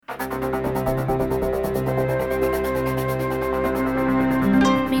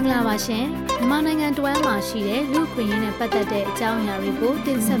ပါရှင်မြန်မာနိုင်ငံတွင်းမှာရှိတဲ့လူခွင့်ရင်းနဲ့ပတ်သက်တဲ့အကြောင်းအရာတွေကိုတ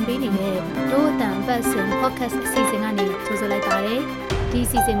င်ဆက်ပေးနေတဲ့ဒို့အတန်ပတ်စင် podcast အစီအစဉ်ကနေကြိုဆိုလိုက်ပါတယ်ဒီအ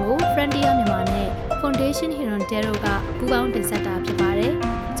စီအစဉ်ကို Frontier မြန်မာနဲ့ Foundation Hirondero ကပူးပေါင်းတင်ဆက်တာဖြစ်ပါ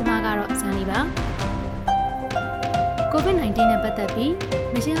တယ်ကျွန်မကတော့ဇန်လီပါ COVID-19 နဲ့ပတ်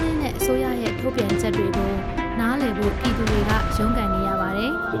သက်ပြီးမရှင်းလင်းတဲ့အစိုးရရဲ့ထုတ်ပြန်ချက်တွေကိုနားလည်ဖို့ပြည်သူတွေကရုန်းကန်နေရပါ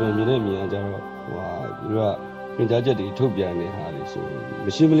တယ်ကျွန်တော်မြင်တဲ့မြင်ရကြတော့သူကပြင်ကြားချက်တွေထုတ်ပြန်နေဟာလေဆိုမ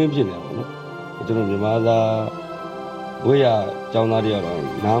ရှင်းမလင်းဖြစ်နေပါတော့ကျွန်တော်မြန်မာသားဝေးရအကြောင်းသားတွေ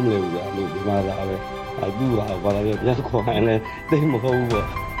ကတော့နားမလည်ဘူးကြာလို့မြန်မာသားပဲသူ့ဟာဘာသာပြန်ခေါ်ရင်လည်းသိမဟုတ်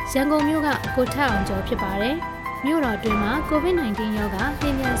ဘူးပေါ့ရန်ကုန်မြို့ကကိုထက်အောင်ကျော်ဖြစ်ပါတယ်မြို့တော်တွင်မှာ COVID-19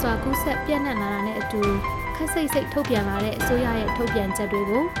 ရောဂါလျင်မြန်စွာကူးစက်ပြန့်နှံ့လာတာနဲ့အတူခက်စိတ်စိတ်ထုတ်ပြန်လာတဲ့အစိုးရရဲ့ထုတ်ပြန်ချက်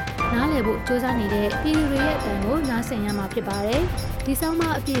တွေကိုနားလည်ဖို့စ조사နေတဲ့ပြည်သူတွေရဲ့အတန်ကိုနားဆင်ရမှာဖြစ်ပါတယ်ဒီဆောင်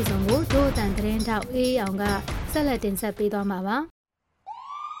မအပြည့်အစုံကိုဒို့အတန်သတင်းတောက်အေးအောင်ကဆက်လက်တင်ဆက်ပေးသွားမှာပါ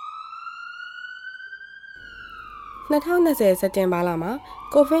2020စက်တင်ဘာလမှာ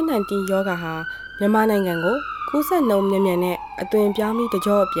COVID-19 ရောဂါဟာမြန်မာနိုင်ငံကိုကူးစက်နှုန်းမြန်မြန်နဲ့အသွင်ပြောင်းပြီး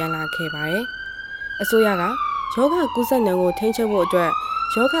တကြော့ပြန်လာခဲ့ပါတယ်အစိုးရကရောဂါကူးစက်နှုန်းကိုထိန်းချုပ်ဖို့အတွက်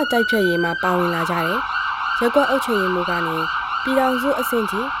ရောဂါတိုက်ဖျက်ရေးမှာပါဝင်လာကြတယ်ရက်ကွက်အုပ်ချုပ်ရေးမှူးကနေပြည်ထောင်စုအဆင့်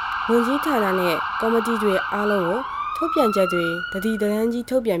ထိဝန်ကြီးဌာနနဲ့ကော်မတီတွေအားလုံးကိုထုတ်ပြန်ချက်တွေတတိတ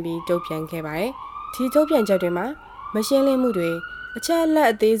န်းကြီးထုတ်ပြန်ပြီးတုံ့ပြန်ခဲ့ပါတယ်ဒီထုတ်ပြန်ချက်တွေမှာမရှင်းလင်းမှုတွေအချက်အလက်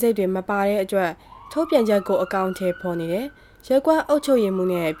အသေးစိတ်တွေမပါတဲ့အတွက်ထုတ်ပြန်ချက်ကိုအကောင့်ထဲပေါ်နေတယ်ရက်ကွက်အုပ်ချုပ်ရေးမှူး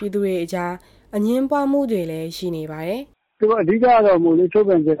နဲ့ပြည်သူတွေအကြားအငင်းပွားမှုတွေလည်းရှိနေပါတယ်သူကအဓိ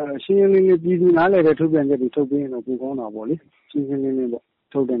ကတော့မို့လေထုတ်ပြန်ချက်ကတော့ရှင်းရှင်းလင်းလင်းပြည်သူနားလည်တဲ့ထုတ်ပြန်ချက်တွေထုတ်ပေးရင်တော့ပိုကောင်းတာပေါ့လေရှင်းရှင်းလင်းလ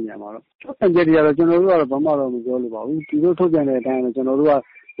င်းပေါ့ထုတ်တဲ့နေရာမှာတော့ထုတ်ပြန်ချက်တွေကတော့ကျွန်တော်တို့ကတော့ဘာမှတော့မပြောလို့ပါဘူးဒီလိုထုတ်ပြန်တဲ့အတိုင်းတော့ကျွန်တော်တို့က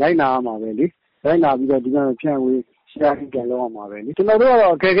လိုက်နာရမှာပဲလေလိုက်နာပြီးတော့ဒီကနေ့ဖြန့်ဝေးရှားပြန်လုပ်အောင်ပါပဲလေကျွန်တော်တို့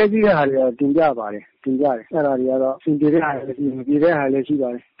ကတော့အခက်အခဲကြီးတဲ့ဟာတွေတော့တင်ကြပါတယ်တင်ကြတယ်အဲ့ဒါတွေကတော့စင်ပြေတဲ့ဟာတွေရှိမပြေတဲ့ဟာတွေ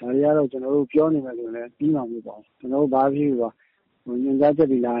ရှိပါတယ်ဒါတွေကတော့ကျွန်တော်တို့ပြောနေမှဆိုရင်လည်းပြီးမှမဟုတ်ပါဘူးကျွန်တော်တို့ဘာဖြစ်ပါ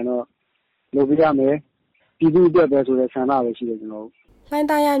ညွှန်ကြားချက်တွေလာရင်တော့လုပ်ပြရမယ်ပြည်သူ့အတွက်ပဲဆိုတဲ့ဆန္ဒပဲရှိတယ်ကျွန်တော်တို့လှိုင်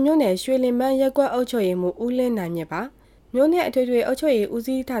သာယာမြို့နယ်ရွှေလင်မန်းရက်ကွက်အုပ်ချုပ်ရေးမှူးဦးလင်းနိုင်မြင့်ပါမြို့နယ်အထွေထွေအုပ်ချုပ်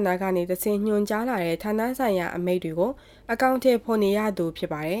ရေးဦးစီးဌာနကနေတဆင့်ညွှန်ကြားလာတဲ့ဌာနဆိုင်ရာအမိန့်တွေကိုအကောင့်ထဲပေါ်နေ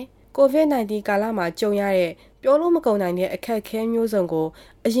ရသူဖြစ်ပါတယ်။ COVID-19 ကာလမှာကြုံရတဲ့ပြောလို့မကုန်နိုင်တဲ့အခက်အခဲမျိုးစုံ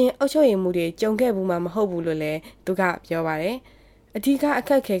ကိုအရင်အုပ်ချုပ်ရေးမှူးတွေကြုံခဲ့ဘူးမှမဟုတ်ဘူးလို့လည်းသူကပြောပါတယ်။အဓိကအခ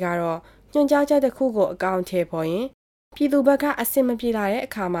က်အခဲကတော့ညွှန်ကြားချက်တစ်ခုကိုအကောင့်ထဲပေါ်ရင်ပြည်သူဘက်ကအဆင်မပြေလာတဲ့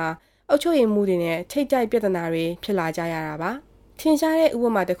အခါမှာအုပ်ချုပ်ရေးမှူးတွေနဲ့ထိတ်တိုက်ပြဿနာတွေဖြစ်လာကြရတာပါ။ထင်ရှားတဲ့ဥပ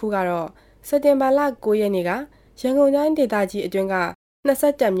မာတစ်ခုကတော့စက်တင်ဘာလ9ရက်နေ့ကရန်ကုန်တိုင်းဒေသကြီးအတွင်းက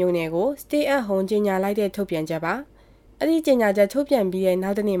20မြို့နယ်ကို Stay at Home ကြေညာလိုက်တဲ့ထုတ်ပြန်ချက်ပါအဲ့ဒီကြေညာချက်ထုတ်ပြန်ပြီးတဲ့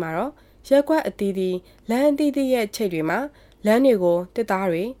နောက်တစ်နေ့မှာတော့ရက်ကွက်အသီးသီးလမ်းအသီးသီးရဲ့ချိတ်တွေမှာလမ်းတွေကိုတစ်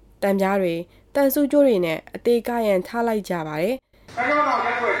သားတွေတံပြားတွေတန်ဆူးကြိုးတွေနဲ့အသေးကရန်ထားလိုက်ကြပါတယ်။ဆက်ကြောင်း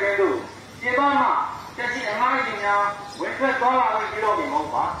ရက်ွက်ကျဲတို့ခြေပန်းမှာတက်ရှိအမားကြီးများဝင်ထွက်သွားလာလို့ပြောလို့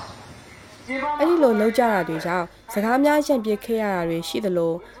မဟုတ်ပါအဲ့ဒီလိုလောက်ကြတာတွေကြောင့်စကားများရှင်းပြခဲ့ရတာတွေရှိသ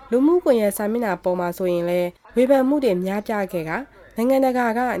လိုလူမှုကွန်ရက်စာမျက်နှာပေါ်မှာဆိုရင်လည်းဝေဖန်မှုတွေများပြားခဲ့ကနိုင်ငံတကာ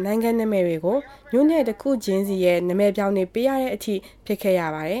ကနိုင်ငံနာမည်တွေကိုမြို့နယ်တစ်ခုချင်းစီရဲ့နာမည်ပြောင်းနေပေးရတဲ့အထိဖြစ်ခဲ့ရ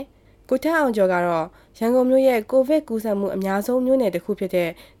ပါတယ်။ကိုထက်အောင်ကျော်ကတော့ရန်ကုန်မြို့ရဲ့ကိုဗစ်ကူးစက်မှုအများဆုံးမြို့နယ်တစ်ခုဖြစ်တဲ့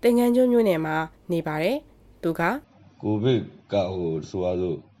တင်ငန်းကျွန်းမြို့နယ်မှာနေပါတယ်။သူကကိုဗစ်က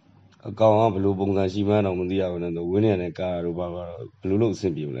ဆိုအကောင်ကဘယ်လိုပုံစံရှိမှန်းတော့မသိရဘူးနော်ဝင်းနေနဲ့ကားတော့ဘာတော့ဘယ်လိုလုပ်အဆ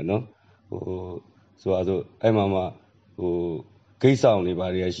င်ပြေမလဲနော်ဆိုအဲ့မှာဂိတ်ဆောင်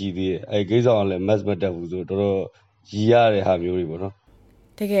တွေဘာတွေကရှိသေးတယ်အဲ့ဂိတ်ဆောင်ကလည်း mask မတက်ဘူးဆိုတော့တော်ရည်ရတဲ့ဟာမျိုး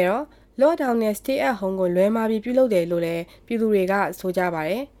တွေပေါ့နော်တကယ်တော့ lockdown နဲ့ stay at home ကိုလွဲမှာပြီးပြုလုပ်တယ်လို့လည်းပြည်သူတွေကဆိုကြပါ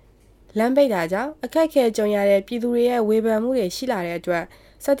တယ်လမ်းပိတ်တာကြောင့်အခက်အခဲကြုံရတဲ့ပြည်သူတွေရဲ့ဝေဖန်မှုတွေရှိလာတဲ့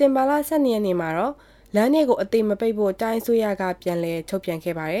အတွက်စက်တင်ဘာလ12ရက်နေ့မှာတော့လမ်းတွေကိုအသိမပိတ်ဖို့တိုင်းအစိုးရကပြန်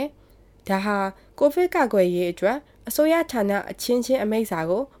လည်ထုတ်ပြန်ခဲ့ပါတယ်ဒါဟာကိုဗစ်ကာကွယ်ရေးအတွက်အစိုးရဌာနအချင်းချင်းအမိ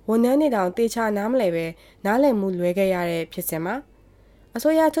န့်စာကိုဝန်ထမ်းတွေတောင်တေချာနားမလည်ပဲနားလည်မှုလွဲခဲ့ရတဲ့ဖြစ်စဉ်မှာ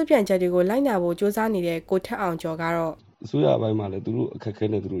အစိုးရထုတ်ပြန်ချက်တွေကိုလိုက်နာဖို့စ조사နေတဲ့ကိုထက်အောင်ကျော်ကတော့အစိုးရအပိုင်းမှာလည်းသူတို့အခက်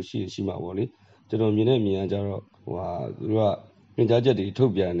အခဲနဲ့သူတို့ရှိမှာပေါ့လေကျွန်တော်မြင်တဲ့မြင်ရကြတော့သူတို့ကညွှန်ကြားချက်တွေထု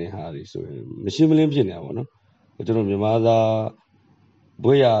တ်ပြန်နေဟာတွေဆိုရင်မရှင်းမလင်းဖြစ်နေတာပေါ့နော်ကျွန်တော်မြန်မာသား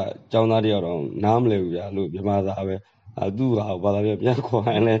ဘွေးရအကြောင်းသားတွေတော့နားမလည်ဘူးကြာလို့မြန်မာသားပဲသူ့ဟာဘာသာပြန်ခေါ်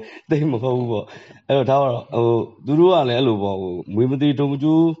ရင်လည်းသိမဟုတ်ဘူးပေါ့အဲ့တော့ဒါကတော့သူတို့ကလည်းအဲ့လိုပေါ့မွေးမသေးတုံမ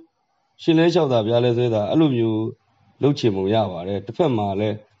ကျိုးရှင်လဲလျှောက်တာပြားလဲဆွဲတာအဲ့လိုမျိုးလှုပ်ချင်ပုံရပါတယ်တစ်ဖက်မှာလ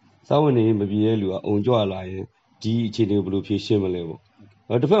ည်းစာဝင်နေမပြေတဲ့လူကအုံကြွလာရင်ဒီအခြေအနေကိုဘယ်လိုဖြေရှင်းမလဲ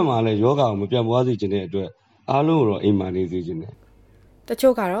ပေါ့တစ်ဖက်မှာလည်းယောဂါကိုမပြတ်ပွားစေချင်တဲ့အတွက်အားလုံးကိုတော့အိမ်မှာနေစေချင်တယ်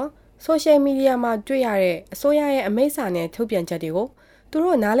တချို့ကတော့ social media မှာတွေ့ရတဲ့အစိုးရရဲ့အမိန့်စာနဲ့ထုတ်ပြန်ချက်တွေ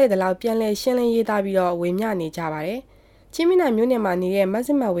ကိုသူတို့နားလေတဲ့လောက်ပြန်လဲရှင်းလင်းရေးသားပြီးတော့ဝေမျှနေကြပါတယ် ချင်းမြနိုင်မျိုးနယ်မှာနေတဲ့မတ်စ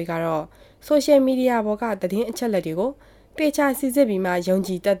စ်မဝေကတော့ဆိုရှယ်မီဒီယာပေါ်ကသတင်းအချက်အလက်တွေကိုတေချာစစ်စစ်ပြီးမှယုံ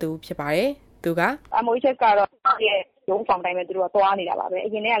ကြည်တတ်သူဖြစ်ပါတယ်။သူက MOHS ကတော့ရဲ့ရုံးဆောင်တိုင်းပဲသူတို့ကသွားနေတာပါပဲ။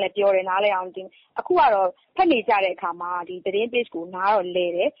အရင်ကလည်းပြောတယ်နားလဲအောင်တင်။အခုကတော့ဖက်နေကြတဲ့အခါမှာဒီသတင်း page ကိုနားတော့လဲ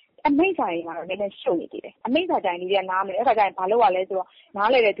တယ်။အမိန့်စာတွေကတော့နည်းနည်းရှုပ်နေသေးတယ်။အမိန့်စာတိုင်းလေးကနားမယ်။အဲ့ခါကျရင်ဘာလုပ်ရလဲဆိုတော့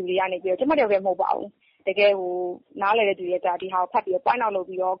နားလဲတဲ့သူတွေကနေပြီးတော့ကျမတယောက်တည်းမဟုတ်ပါဘူး။တကယ်ဟိုနားလဲတဲ့သူတွေကဒီဟာကိုဖတ်ပြီးတော့ point out လုပ်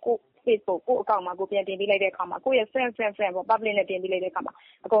ပြီးတော့ကို Facebook ကိုအကောင့်မှာကိုပြန်တင်ပေးလိုက်တဲ့အခါမှာကိုရဲ့ friend ပေါ့ public နဲ့တင်ပေးလိုက်တဲ့အခါ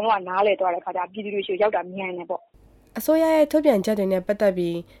မှာအကုန်လုံးကနားလဲသွားတဲ့အခါကျပြည်သူတွေရှိရောက်တာမြန်တယ်ပေါ့။အစိုးရရဲ့ထုတ်ပြန်ချက်တွေနဲ့ပတ်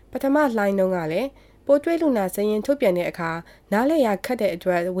သက်ပြီးပထမလှိုင်းတုန်းကလည်းပိုးတွေးလူနာစရင်ထုတ်ပြန်တဲ့အခါနားလဲရခတ်တဲ့အတွ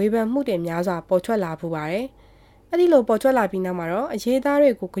က်ဝေဖန်မှုတွေများစွာပေါ်ထွက်လာဖူးပါတယ်။အဲ့ဒီလိုပေါ်ထွက်လာပြီးနောက်မှာတော့အရေး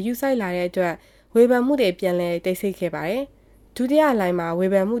သားတွေကိုဂရုစိုက်လာတဲ့အတွက်ဝေဖန်မှုတွေပြန်လည်တိတ်ဆိတ်ခဲ့ပါတယ်။ဒုတိယလှိုင်း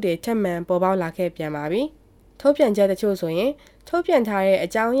မှာဝေဖန်မှုတွေထပ်မံပေါ်ပေါက်လာခဲ့ပြန်ပါပြီ။ထုတ်ပြန်ချက်တချို့ဆိုရင်ထုတ်ပြန်ထားတဲ့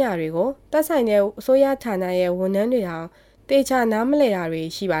အကြောင်းအရာတွေကိုသက်ဆိုင်တဲ့အစိုးရဌာနရဲ့ဝန်ထမ်းတွေအောင်တေချာနားမလည်တာတွေ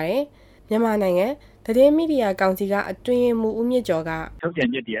ရှိပါတယ်။မြန်မာနိုင်ငံသတင်းမီဒီယာကောင်စီကအတွင်းမှုဦးမြင့်ကျော်ကထုတ်ပြန်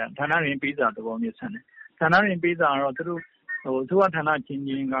ချက်တွေကဌာနရင်းပေးစာသဘောမျိုးဆန်တယ်။ဌာနရင်းပေးစာကတော့သူတို့အစိုးရဌာနချ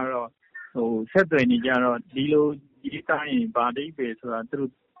င်းချင်းကတော့ဆက်သွယ်နေကြတော့ဒီလိုရေးသားရင်ဗာဒိဗေ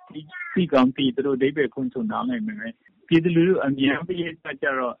ဆိုတာသူတို့ဒီကောင်တီသူတို့ဒိဗေခွင့်ဆိုနားနိုင်မယ်။ပြည်သူလူထု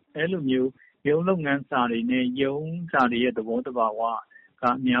အများကြီးကြတော့အဲ့လိုမျိုးရုံးလုပ်ငန်းစာတွေနဲ့ရုံးစာတွေရဲ့သဘောတဘာဝ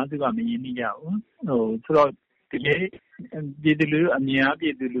ကအများစုကမရင်းနှီးကြဘူး။ဆိုတော့ဒီလေပြည်သူလူထုအများပြ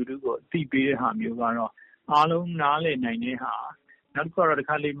ည်သူလူထုကိုအသိပေးတဲ့ဟာမျိုးကတော့အားလုံးနားလည်နိုင်တဲ့ဟာနောက်တစ်ခုကတော့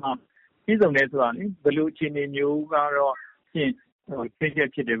တစ်ခါလေးမှပြည်စုံလဲဆိုတာလေဘယ်လိုအခြေအနေမျိုးကတော့ဖြင့်သိချက်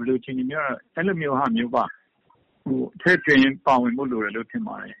ဖြစ်တယ်ဘယ်လိုအခြေအနေမျိုးအဲ့လိုမျိုးဟာမျိုးပါထည့်သွင်းပါဝင်ဖို့လိုတယ်လို့ထင်ပါ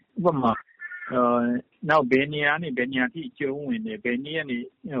တယ်ဥပမာနောက်ဘယ်နေရာနဲ့ဘယ်နေရာထိကျုံးဝင်တယ်ဘယ်နေ့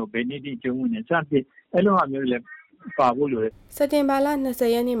ကနေဘယ်နေ့ထိကျုံးဝင်တယ်စသဖြင့်အဲ့လိုဟာမျိုးလည်းပါဖို့လိုတယ်စက်တင်ဘာလ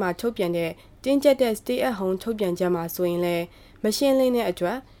20ရက်နေ့မှာထုတ်ပြန်တဲ့တင်းကျပ်တဲ့ stay at home ထုတ်ပြန်ချက်မှာဆိုရင်လည်းမရှင်းလင်းတဲ့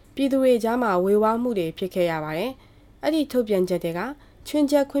အတွက်ပြည်သူတွေကြားမှာဝေဝါးမှုတွေဖြစ်ခဲ့ရပါတယ်။အဲ့ဒီထုတ်ပြန်ချက်တွေကချွ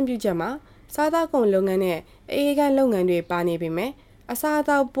င်းချက်ခွင့်ပြုချက်မှာစားသောက်ကုန်လုပ်ငန်းနဲ့အေးကန်းလုပ်ငန်းတွေပါနေပေမဲ့အစား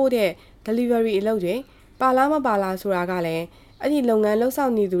အသောက်ပို့တဲ့ delivery အလုပ်တွေပါလားမပါလားဆိုတာကလည်းအဲ့ဒီလုပ်ငန်းလှုပ်ဆော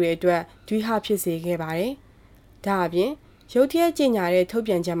င်နေသူတွေအတွက်ဒွိဟဖြစ်စေခဲ့ပါတယ်။ဒါအပြင်ရုတ်တရက်ကြေညာ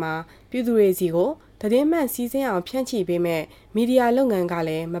တဲ့ထုတ်ပြန်ချက်မှာပြည်သူတွေစီကိုသတင်းမှန်စီးဆင်းအောင်ဖြန့်ချိပေးမဲ့မီဒီယာလုပ်ငန်းက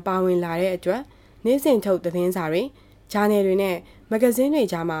လည်းမပါဝင်လာတဲ့အတွက်နေ့စဉ်ထုတ်သတင်းစာတွေဂျာနယ်တွေနဲ့မဂဇင်း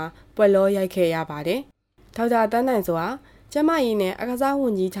တွေကြားမှာပွက်လောရိုက်ခဲ့ရပါတယ်။ဒေါက်တာတန်းနိုင်ဆိုတာကျမကြီးနဲ့အကစား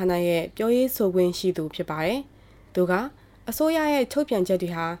ဝန်ကြီးဌာနရဲ့ပြောရေးဆိုခွင့်ရှိသူဖြစ်ပါတယ်။သူကအစိုးရရဲ့ထုတ်ပြန်ချက်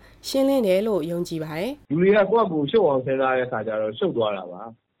တွေဟာရှင်းလင်းတယ်လို့ယုံကြည်ပါတယ်။လူတွေကကိုယ့်အကူရှုပ်အောင်စဉ်းစားတဲ့အခါကျတော့ရှုပ်သွားတာပါ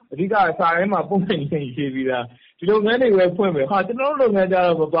။အဓိကစာထဲမှာပုံစံချင်းရေးပြီးသားဒီလုပ်ငန်းတွေပဲဖွင့်မယ်ဟာကျွန်တော်တို့လုပ်င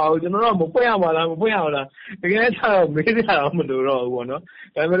န်းကြတော့မပါဘူးကျွန်တော်တို့ကမဖွင့်ရမှာလားမဖွင့်ရမှာလားတကယ်ကျတော့မေးရတာမလို့တော့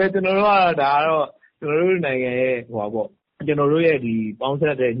ဘူးပေါ့နော်ဒါပေမဲ့ကျွန်တော်တို့ကဒါကတော့ကျွန်တော်တို့နိုင်ငံရဲ့ဟိုပါပေါ့ကျွန်တော်တို့ရဲ့ဒီပေါင်းဆ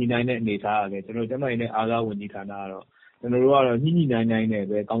က်တဲ့ညှိနှိုင်းတဲ့အနေအထားကကျွန်တော်ကျမကြီးနဲ့အားကားဝန်ကြီးဌာနကတော့ကျွန်တော်တို့ကတော့ညှိနှိုင်း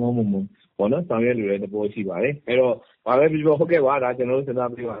နဲ့ပဲကောင်းကောင်းမွန်မွန်ပေါ့နော်ဆောင်ရွက်လိုတဲ့သဘောရှိပါတယ်အဲ့တော့ဘာပဲပြောဟုတ်ကဲ့ပါဒါကျွန်တော်တို့စဉ်းစား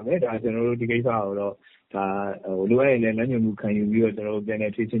ပေးပါမယ်ဒါကျွန်တော်တို့ဒီကိစ္စကိုတော့ဒါလိုအပ်ရင်လည်းလက်ညှိုးမှုခံယူပြီးတော့ကျွန်တော်တို့ပြန်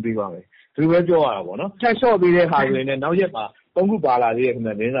လည်ဖြည့်ချင်းပေးပါမယ်သူပဲပြောရတာပေါ့နော်ထပ်လျှော့ပေးတဲ့ဟာတွေနဲ့နောက်ရက်မှာ3ခုပါလာသေးတယ်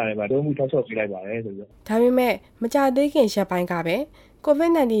ခင်ဗျသတင်းစာတွေမှာ3ခုထပ်လျှော့ပေးလိုက်ပါတယ်ဆိုပြီးဒါပေမဲ့မကြသေးခင်ရက်ပိုင်းကပဲ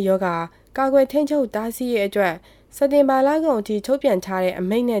COVID-19 ရောဂါကာကွယ်ထိန်းချုပ်တားဆီးရဲ့အတွက်စက်တင်ဘာလကုန်အထိထုတ်ပြန်ထားတဲ့အ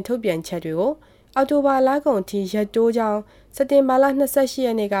မိန့်နဲ့ထုတ်ပြန်ချက်တွေကိုအောက်တိုဘာလကုန်အထိရက်တိုးကြောင်းစက်တင်ဘာလ28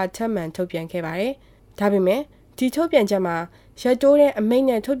ရက်နေ့ကထပ်မံထုတ်ပြန်ခဲ့ပါတယ်။ဒါပေမဲ့ဒီထုတ်ပြန်ချက်မှာရက်တိုးတဲ့အမိန့်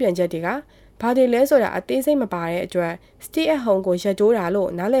နဲ့ထုတ်ပြန်ချက်တွေကဘာတွေလဲဆိုတာအသေးစိတ်မပါတဲ့အတွက် stay at home ကိုရက်တိုးတာလို့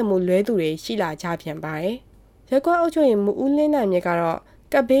နားလည်မှုလွဲသူတွေရှိလာကြပြန်ပါတယ်။ရက်ကွက်အုပ်ချုပ်ရေးမှူးဦးလင်းနိုင်မြင့်ကတော့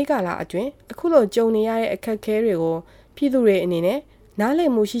ကပ်ဘေးကာလအတွင်းအခုလိုကြုံနေရတဲ့အခက်အခဲတွေကိုပြည်သူတွေအနေနဲ့နား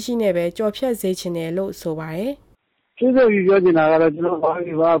လည်မှုရှိရှိနဲ့ပဲကြော်ဖြတ်စေချင်တယ်လို့ဆိုပါတယ်။ကျေးဇူးပြုပြောချင်တာကတော့ကျွန်တော်ဘာ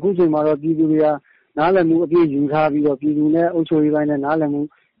လို့ပါအခုချိန်မှာတော့ပြည်သူတွေကနားလည်မှုအပြည့်ယူထားပြီးတော့ပြည်သူနဲ့အုပ်ချုပ်ရေးပိုင်းနဲ့နားလည်မှု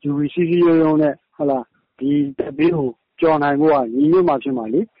ယူပြီးစီစီရုံရုံနဲ့ဟုတ်လားဒီကပ်ဘေးကိုကြော်နိုင်ဖို့ကညီညွတ်မှဖြစ်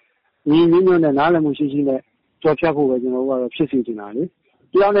မှာလေညီညွတ်နဲ့နားလည်မှုရှိရှိနဲ့ကြော်ဖြတ်ဖို့ပဲကျွန်တော်တို့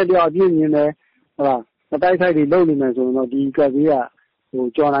ကတော့ဖြစ်စေချင်တာလေတယောက်နဲ့တယောက်အပြည့်မြင်တယ်ဟုတ်လားမတိုက်ခိုက်တွေလုပ်နေမယ်ဆိုရင်တော့ဒီကပ်ဘေးက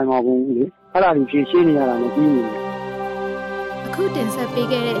ကြော်နိုင်မှာဘူးလေအဲ့ဒါကြီးဖြည့်ရှင်းနေရတာနဲ့ပြီးနေတယ်အခုတင်ဆက်ပေး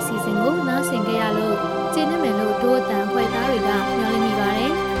ခဲ့တဲ့အစီအစဉ်ကိုနားဆင်ကြရလို့ကျေနပ်မယ်လို့ဒို့အတန်ဖွဲ့သားတွေကမျှော်လင့်မိပါတ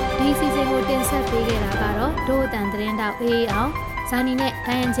ယ်ဒီအစီအစဉ်ကိုတင်ဆက်ပေးခဲ့တာကတော့ဒို့အတန်သတင်းတောက်အေးအောင်ဇာနီနဲ့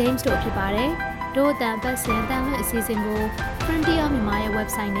Diane James တို့ဖြစ်ပါတယ်ဒို့အတန်ပတ်စင်တန်လွင့်အစီအစဉ်ကို Frontier မြန်မာရဲ့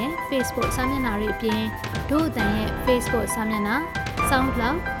website နဲ့ Facebook စာမျက်နှာတွေအပြင်ဒို့အတန်ရဲ့ Facebook စာမျက်နှာ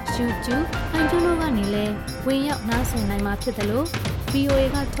SoundCloud YouTube အန်ဂျူလိုကနေလည်းဝင်ရောက်နားဆင်နိုင်မှာဖြစ်တယ်လို့ VOA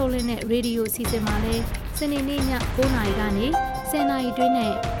ကထုတ်လွှင့်တဲ့ Radio အစီအစဉ်မှာလည်းစနေနေ့ည9:00 နာရီကနေ10:00 နာရီတွ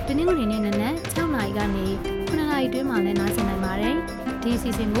င်းနဲ့တနင်္ဂနွေနေ့နနက်6:00 နာရီကနေ 9 နာရီတွင်းမှာလည်းနားဆင်နိုင်ပါတယ်။ဒီအစီ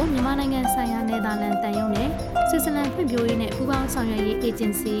အစဉ်ကိုမြန်မာနိုင်ငံဆိုင်ရာနယ်သာလန်တန်ယုံနဲ့ဆွစ်ဇာလန်ဖွံ့ဖြိုးရေးနဲ့ပူးပေါင်းဆောင်ရွက်ရေး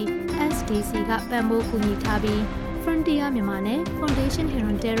Agency SDC ကပံ့ပိုးကူညီထားပြီး Frontier မြန်မာနဲ့ Foundation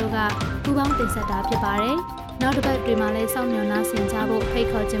Herondero ကပူးပေါင်းတင်ဆက်တာဖြစ်ပါတယ်။နောက်တစ်ပတ်တွင်မှာလည်းစောင့်မျှော်နားဆင်ကြဖို့ဖိတ်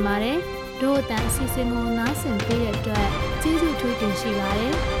ခေါ်ချင်ပါတယ်။တို့အတန်အစီအစဉ်ကိုနားဆင်ပေးတဲ့အတွက်ကျေးဇူးထူးတင်ရှိပါတ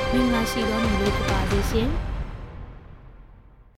ယ်။မင်္ဂလာရှိသောနေ့လေးဖြစ်ပါစေရှင်။